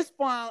 This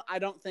one, I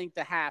don't think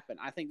to happen.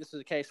 I think this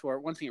is a case where,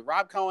 once again,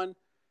 Rob Cohen,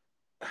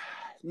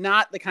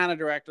 not the kind of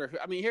director who,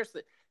 I mean,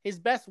 his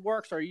best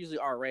works are usually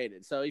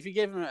R-rated. So if you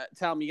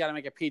tell him you got to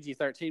make a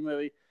PG-13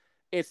 movie,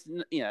 it's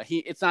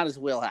not his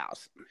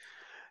wheelhouse.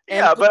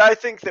 Yeah, but I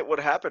think that what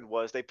happened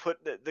was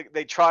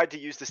they tried to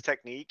use this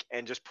technique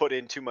and just put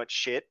in too much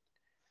shit.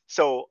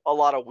 So a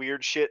lot of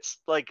weird shits,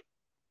 like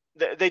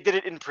they did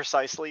it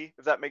imprecisely,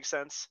 if that makes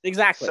sense.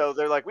 Exactly. So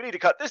they're like, we need to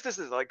cut this.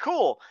 Like,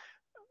 cool.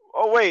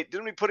 Oh wait,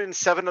 didn't we put in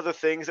 7 other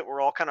things that were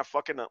all kind of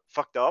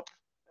fucked up?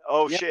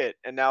 Oh shit,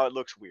 and now it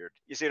looks weird.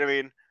 You see what I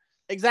mean?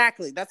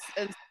 Exactly. That's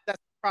the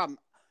problem.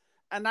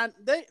 And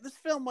this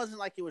film wasn't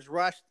like it was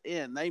rushed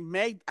in. I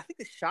think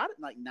they shot it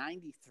in like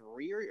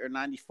 93 or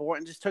 94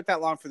 and just took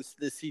that long for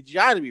the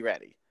CGI to be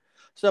ready.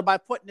 So by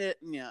putting it,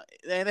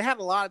 they had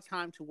a lot of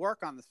time to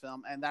work on this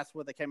film, and that's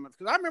what they came up with.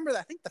 Because I remember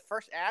that I think the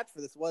first ad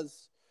for this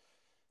was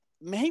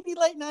maybe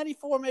late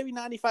 94, maybe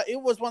 95.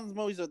 It was one of the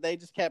movies that they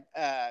just kept,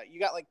 you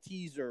got like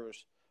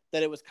teasers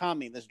that it was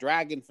coming, this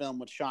Dragon film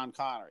with Sean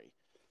Connery.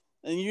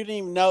 And you didn't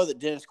even know that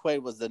Dennis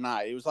Quaid was the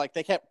knight. It was like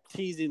they kept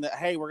teasing that,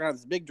 hey, we're going to have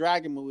this big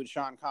Dragon movie with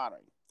Sean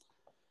Connery.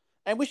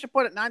 And we should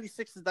put it,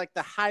 96 is like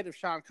the height of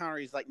Sean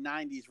Connery's like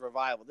 90s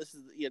revival. This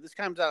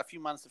comes out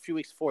a few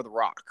weeks before The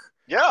Rock.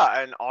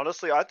 Yeah, and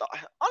honestly,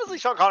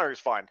 Sean Connery is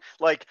fine.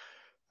 Like,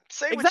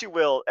 say what you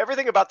will,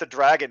 everything about the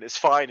dragon is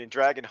fine in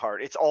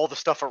Dragonheart. It's all the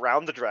stuff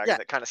around the dragon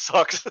that kind of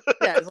sucks.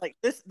 Yeah, it's like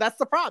this. That's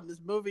the problem.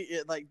 This movie,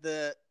 like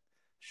the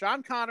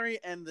Sean Connery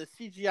and the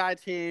CGI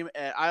team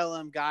at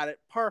ILM got it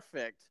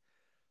perfect.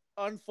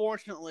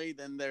 Unfortunately,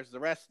 then there's the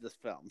rest of this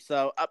film.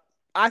 So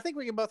I think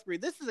we can both agree.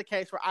 This is a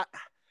case where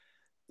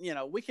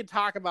we could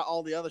talk about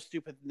all the other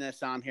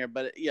stupidness on here,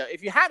 but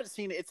if you haven't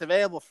seen it, it's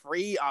available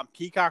free on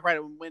Peacock. Right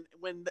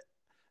when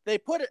they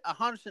put it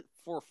 100%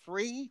 for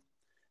free,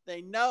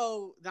 they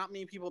know not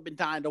many people have been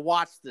dying to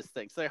watch this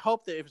thing. So I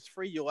hope that if it's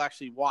free, you'll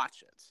actually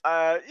watch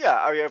it. Yeah.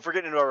 I mean, if we're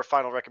getting into our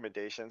final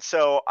recommendation,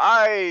 so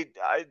my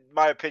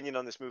opinion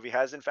on this movie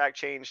has in fact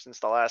changed since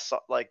the last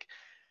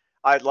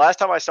last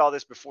time I saw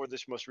this before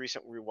this most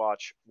recent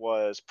rewatch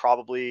was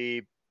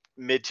probably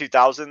mid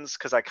 2000s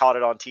because I caught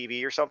it on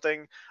TV or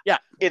something. Yeah.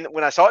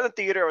 When I saw it in the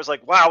theater, I was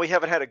like, wow, we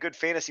haven't had a good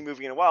fantasy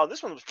movie in a while.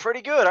 This one was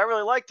pretty good. I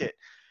really liked it.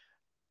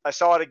 I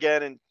saw it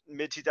again in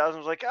mid 2000s. I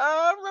was like,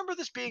 I remember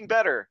this being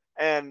better.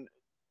 And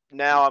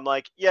now I'm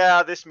like,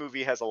 yeah, this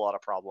movie has a lot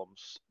of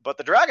problems, but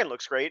the dragon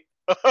looks great.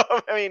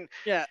 I mean,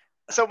 yeah.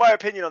 So my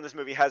opinion on this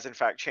movie has in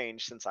fact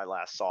changed since I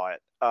last saw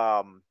it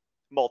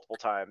multiple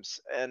times.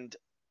 And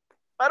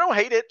I don't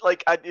hate it.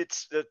 Like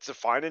it's a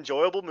fine,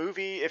 enjoyable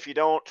movie. If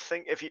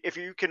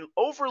you can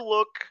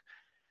overlook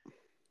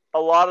a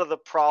lot of the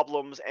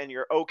problems and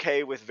you're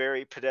okay with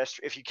very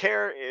pedestrian,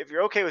 if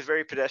you're okay with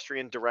very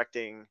pedestrian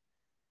directing,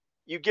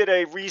 you get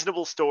a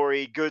reasonable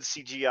story, good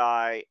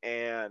CGI,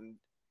 and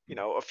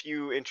a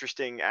few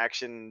interesting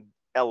action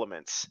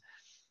elements.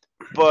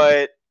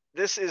 But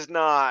this is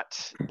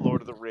not Lord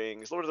of the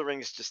Rings. Lord of the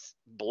Rings just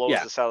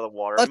blows this out of the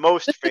water.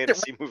 Most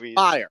fantasy movies.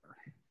 Fire.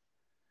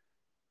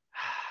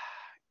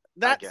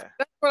 That's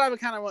what I would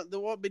kind of want.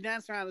 What we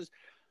dance around is,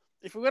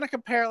 if we're going to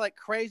compare like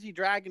crazy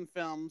dragon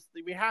films,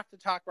 we have to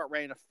talk about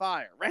Reign of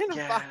Fire. Reign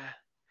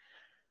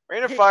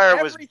of Fire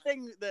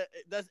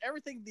does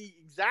everything the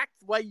exact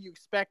way you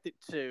expect it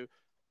to,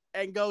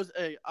 and goes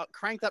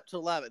cranked up to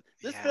 11.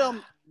 This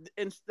film,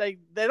 they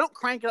don't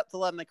crank it up to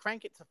 11; they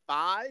crank it to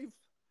 5.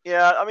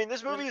 Yeah, I mean,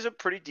 this movie is a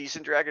pretty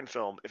decent dragon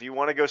film. If you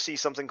want to go see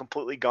something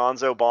completely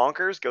gonzo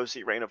bonkers, go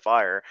see Reign of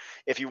Fire.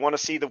 If you want to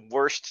see the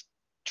worst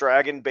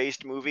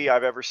dragon-based movie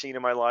I've ever seen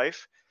in my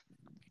life,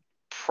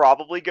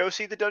 probably go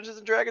see the Dungeons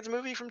and Dragons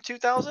movie from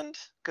 2000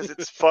 because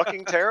it's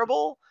fucking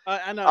terrible.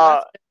 I know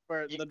that's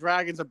where the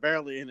dragons are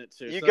barely in it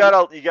too. You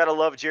gotta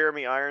love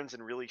Jeremy Irons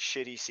and really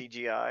shitty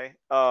CGI.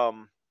 I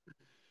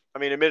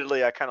mean,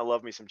 admittedly, I kind of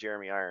love me some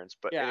Jeremy Irons,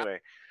 but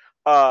anyway.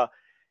 Uh,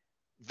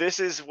 this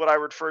is what I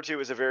refer to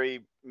as a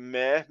very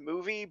meh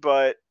movie,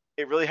 but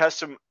it really has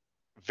some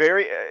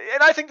very,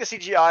 and I think the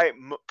CGI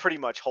pretty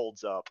much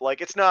holds up.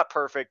 Like, it's not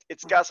perfect,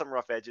 it's got some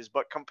rough edges,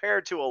 but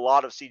compared to a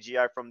lot of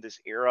CGI from this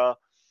era,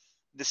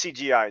 the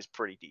CGI is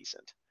pretty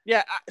decent.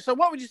 Yeah. So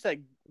what would you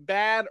say,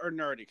 bad or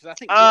nerdy? Because I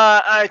think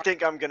I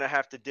think I'm gonna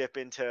have to dip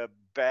into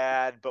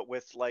bad, but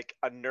with like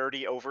a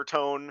nerdy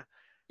overtone,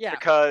 yeah,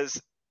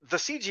 because the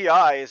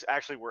CGI is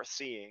actually worth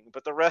seeing,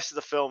 but the rest of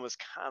the film is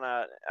kind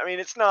of. I mean,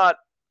 it's not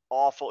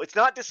awful. It's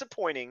not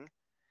disappointing.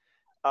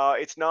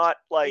 It's not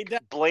it like does,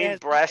 it brain has not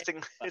aged blasting.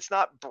 well. It's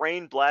not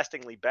brain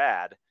blastingly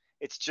bad.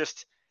 It's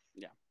just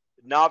Yeah.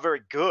 not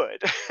very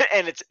good,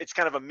 and it's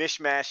kind of a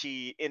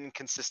mishmashy,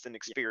 inconsistent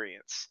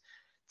experience.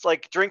 It's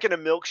like drinking a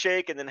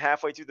milkshake, and then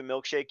halfway through the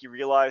milkshake, you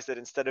realize that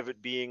instead of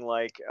it being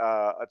like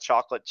a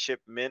chocolate chip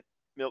mint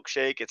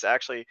milkshake, it's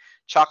actually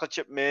chocolate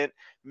chip mint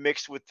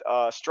mixed with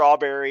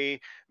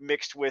strawberry,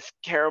 mixed with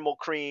caramel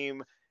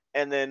cream,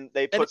 and then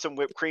they And put some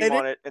whipped they cream did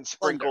on it and blender.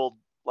 sprinkled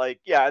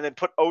and then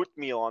put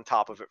oatmeal on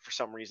top of it for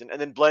some reason,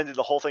 and then blended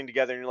the whole thing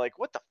together, and you're like,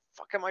 what the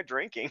fuck am I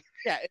drinking?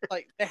 Yeah, it's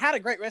like they had a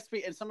great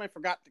recipe and somebody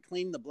forgot to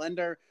clean the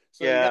blender,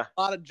 so you got Yeah,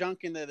 a lot of junk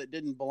in there that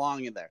didn't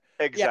belong in there.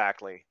 Yeah,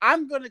 exactly.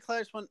 I'm going to declare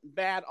this one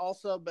bad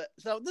also, but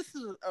so this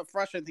is a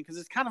frustrating thing because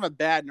it's kind of a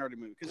bad nerdy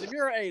movie. Because if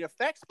you're an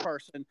effects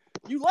person,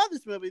 you love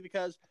this movie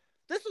because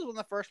this was one of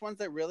the first ones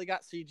that really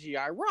got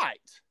CGI right.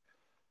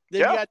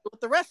 Then you Yeah. got to do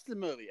with the rest of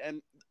the movie,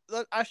 and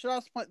I should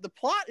also point the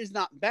plot is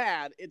not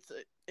bad.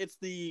 It's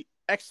the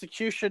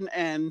execution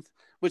and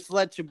which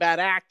led to bad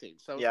acting.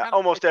 So it's Yeah, kind of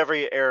almost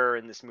every error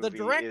in this the movie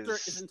director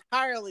is is.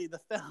 entirely the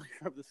failure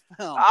of this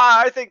film.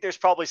 I think there's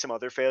probably some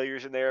other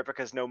failures in there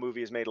because no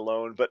movie is made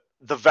alone, but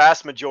the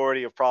vast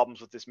majority of problems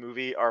with this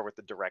movie are with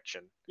the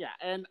direction. Yeah,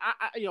 and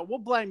we'll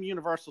blame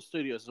Universal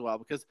Studios as well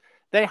because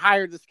they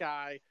hired this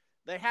guy.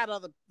 They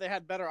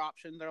had better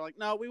options. They're like,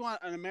 no, we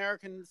want an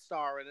American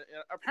star. And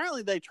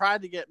apparently, they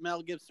tried to get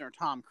Mel Gibson or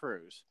Tom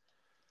Cruise.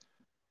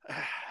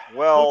 Who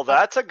Well,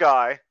 that's a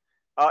guy.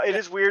 It yeah,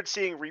 is weird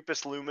seeing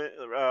Remus Lupin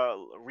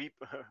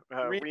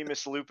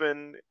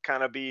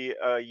kind of be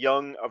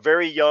a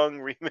very young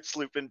Remus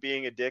Lupin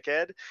being a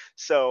dickhead.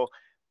 So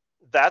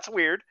that's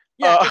weird.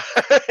 yeah,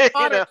 You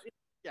Potter. know,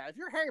 Yeah, if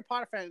you're a Harry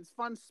Potter fan, it's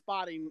fun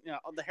spotting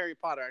the Harry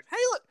Potter. Hey,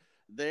 look,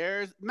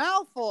 there's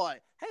Malfoy.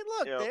 Hey,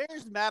 look, you know,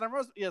 there's Madame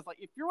Rose. Yeah, it's like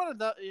if you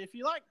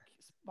like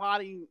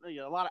spotting,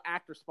 a lot of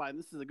actor spotting,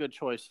 this is a good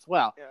choice as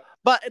well. yeah.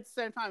 But at the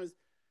same time,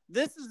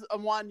 this is a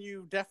one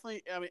you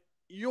definitely. I mean,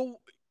 you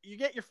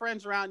get your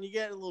friends around, you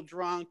get a little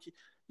drunk,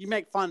 you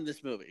make fun of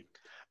this movie.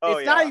 Oh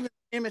It's not yeah.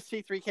 even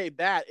MST3K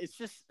bad. It's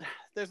just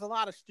there's a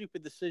lot of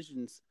stupid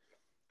decisions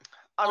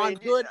I on mean,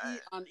 good,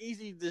 on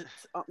easy.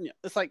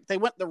 It's like they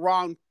went the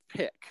wrong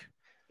pick.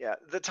 yeah,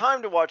 the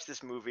time to watch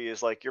this movie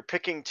is like you're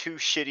picking two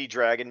shitty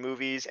dragon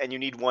movies and you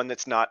need one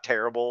that's not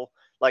terrible.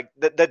 Like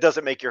that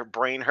doesn't make your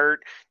brain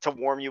hurt to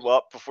warm you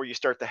up before you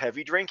start the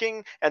heavy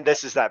drinking. And Yeah,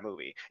 this is that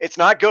movie. It's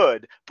not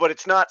good, but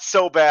it's not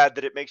so bad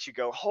that it makes you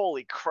go,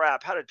 holy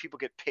crap, how did people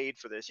get paid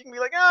for this? You can be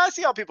like, I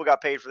see how people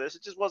got paid for this.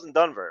 It just wasn't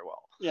done very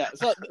well. yeah.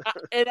 So,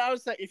 and I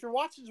would say if you're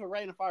watching for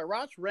Rain of Fire,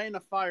 watch Rain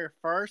of Fire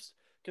first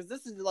because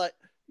this is like,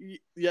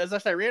 yeah, as I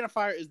say, Rain of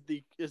Fire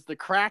is the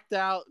cracked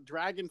out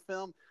dragon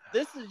film.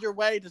 This is your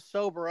way to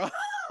sober up.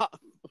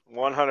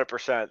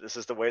 100%. This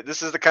is the way.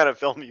 This is the kind of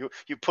film you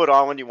put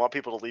on when you want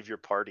people to leave your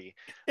party.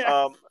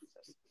 Yeah. Um,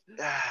 it's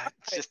Right.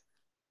 just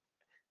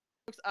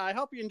I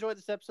hope you enjoyed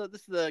this episode.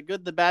 This is the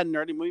Good, the Bad,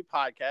 Nerdy Movie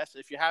Podcast.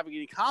 If you have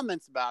any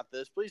comments about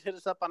this, please hit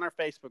us up on our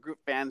Facebook group,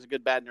 Fans of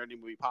Good, Bad, Nerdy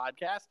Movie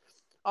Podcast.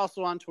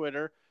 Also on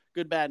Twitter,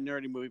 Good, Bad,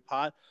 Nerdy Movie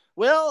Pod.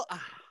 Well,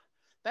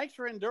 thanks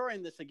for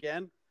enduring this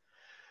again.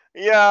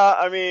 yeah.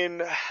 I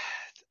mean,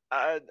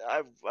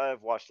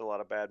 I've watched a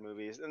lot of bad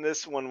movies, and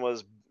this one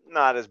was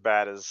not as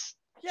bad as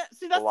Yeah,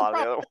 see, a that's the lot of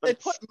the problem. other They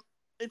put ones.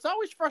 it's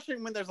always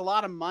frustrating when there's a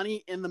lot of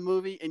money in the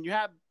movie and you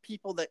have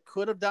people that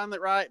could have done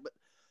it right, but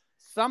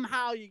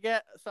somehow you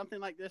get something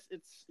like this.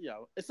 It's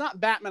it's not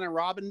Batman and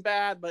Robin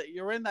bad, but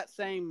you're in that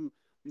same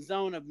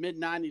zone of mid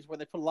 '90s where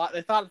they put a lot.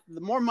 They thought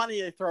the more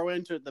money they throw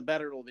into it, the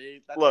better it'll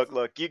be. That Look, doesn't.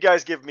 look, you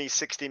guys give me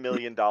 $60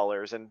 million,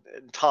 and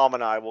Tom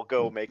and I will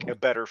go make a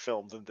better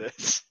film than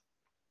this.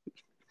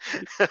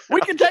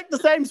 We can take the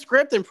same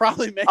script and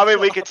probably make. I mean, it a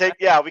lot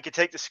we could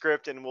take the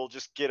script and we'll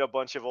just get a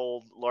bunch of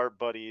old LARP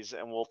buddies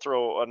and we'll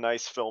throw a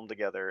nice film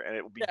together and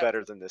it will be yeah,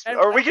 better than this. and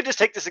Or we could just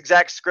take this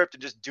exact script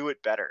and just do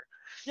it better.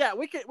 yeah,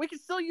 we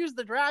could still use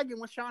the dragon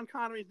with Sean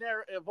Connery's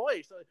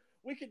voice.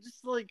 We could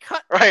just like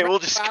cut. Right, we'll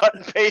just cut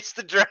and paste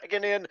the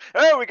dragon in.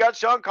 Hey, we got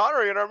Sean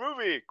Connery in our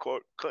movie.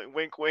 Quote,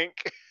 wink,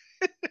 wink.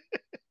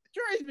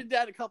 Sure, he's been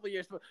dead a couple of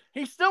years, but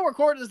he still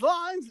recorded his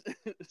lines.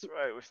 That's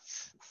right.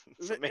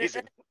 It's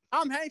amazing.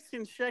 Tom Hanks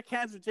can shake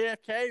hands with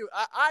JFK.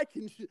 I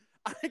can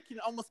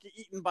almost get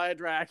eaten by a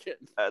dragon.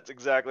 That's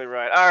exactly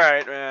right. All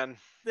right, man.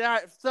 All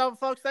right, so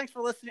folks, thanks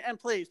for listening, and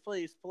please,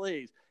 please,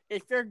 please,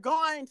 if you're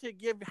going to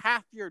give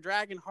half your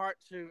dragon heart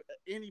to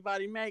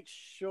anybody, make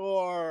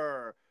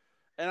sure,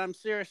 and I'm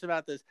serious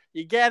about this,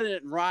 you get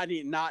it in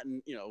writing, not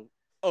in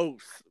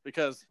oath,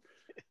 because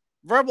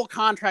verbal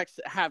contracts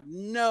have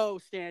no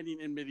standing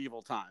in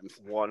medieval times.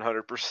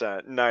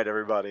 100%. Night,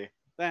 everybody.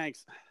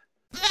 Thanks.